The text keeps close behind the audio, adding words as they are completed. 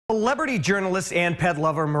Celebrity journalist and pet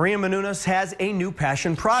lover Maria Menounos has a new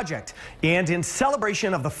passion project. And in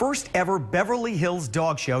celebration of the first ever Beverly Hills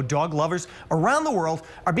Dog Show, dog lovers around the world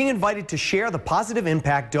are being invited to share the positive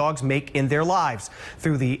impact dogs make in their lives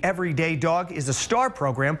through the Everyday Dog is a Star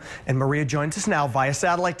program. And Maria joins us now via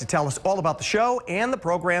satellite to tell us all about the show and the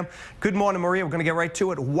program. Good morning, Maria. We're going to get right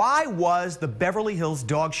to it. Why was the Beverly Hills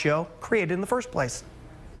Dog Show created in the first place?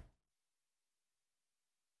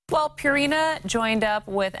 Well, Purina joined up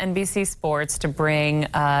with NBC Sports to bring to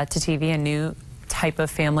TV a new type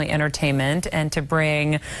of family entertainment and to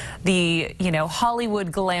bring the,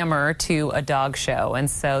 Hollywood glamour to a dog show.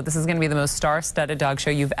 And so this is going to be the most star-studded dog show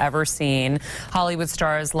you've ever seen. Hollywood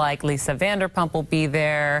stars like Lisa Vanderpump will be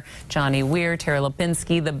there, Johnny Weir, Tara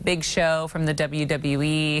Lipinski, The Big Show from the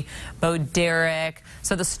WWE, Bo Derek.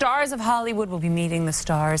 So the stars of Hollywood will be meeting the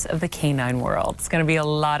stars of the canine world. It's going to be a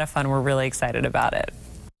lot of fun. We're really excited about it.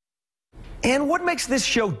 And what makes this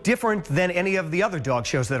show different than any of the other dog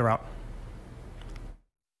shows that are out?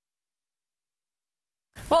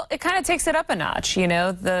 Well, it kind of takes it up a notch,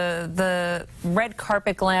 the red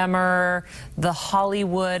carpet glamour, the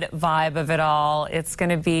Hollywood vibe of it all. It's going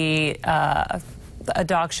to be a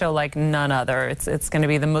dog show like none other. It's going to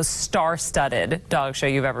be the most star-studded dog show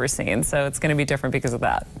you've ever seen. So it's going to be different because of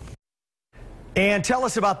that. And tell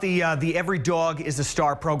us about the Every Dog is a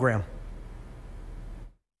Star program.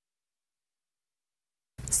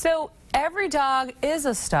 So every dog is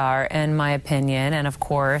a star, in my opinion. And of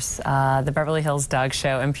course, the Beverly Hills Dog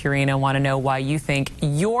Show and Purina want to know why you think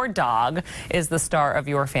your dog is the star of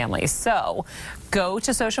your family. So go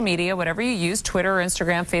to social media, whatever you use, Twitter,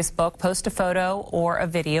 Instagram, Facebook, post a photo or a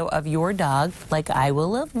video of your dog, like I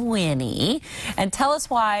will of Winnie, and tell us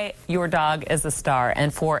why your dog is a star.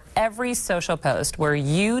 And for every social post where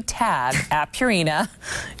you tag at Purina,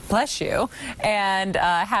 bless you, and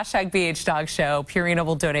hashtag BH Dog Show, Purina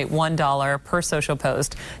will donate $1 per social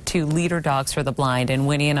post to Leader Dogs for the Blind. And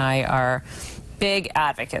Winnie and I are big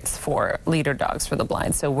advocates for Leader Dogs for the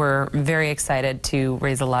Blind. So we're very excited to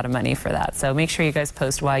raise a lot of money for that. So make sure you guys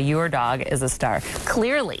post why your dog is a star.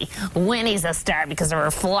 Clearly, Winnie's a star because of her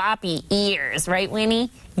floppy ears. Right, Winnie?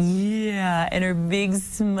 Yeah, and her big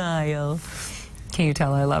smile. Can you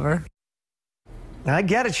tell I love her? I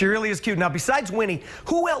get it. She really is cute. Now, besides Winnie,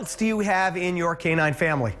 who else do you have in your canine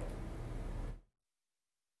family?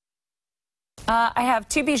 I have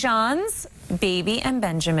two Bijans, Baby and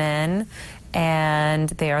Benjamin, and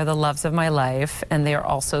they are the loves of my life, and they are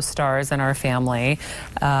also stars in our family.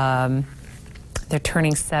 They're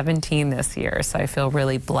turning 17 this year, so I feel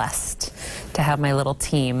really blessed to have my little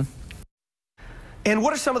team. And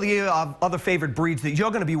what are some of the other favorite breeds that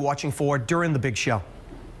you're going to be watching for during the big show?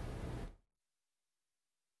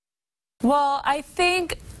 Well, I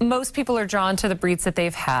think most people are drawn to the breeds that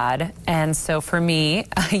they've had. And so for me,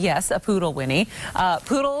 yes, a poodle, Winnie.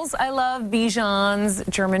 Poodles, I love Bijans,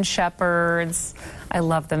 German Shepherds. I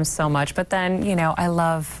love them so much. But then, I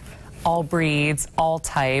love all breeds, all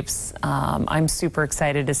types. I'm super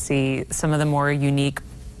excited to see some of the more unique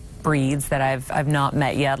breeds that I've not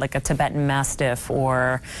met yet, like a Tibetan Mastiff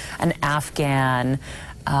or an Afghan.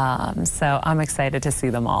 So I'm excited to see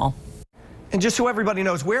them all. And just so everybody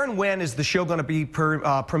knows, where and when is the show going to be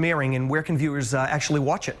premiering, and where can viewers actually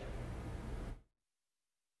watch it?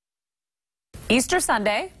 Easter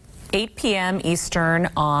Sunday, 8 p.m. Eastern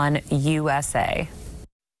on USA.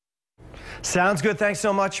 Sounds good. Thanks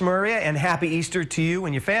so much, Maria, and happy Easter to you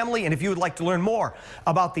and your family. And if you would like to learn more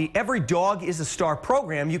about the Every Dog is a Star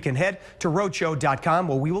program, you can head to rhodeshow.com,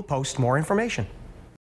 where we will post more information.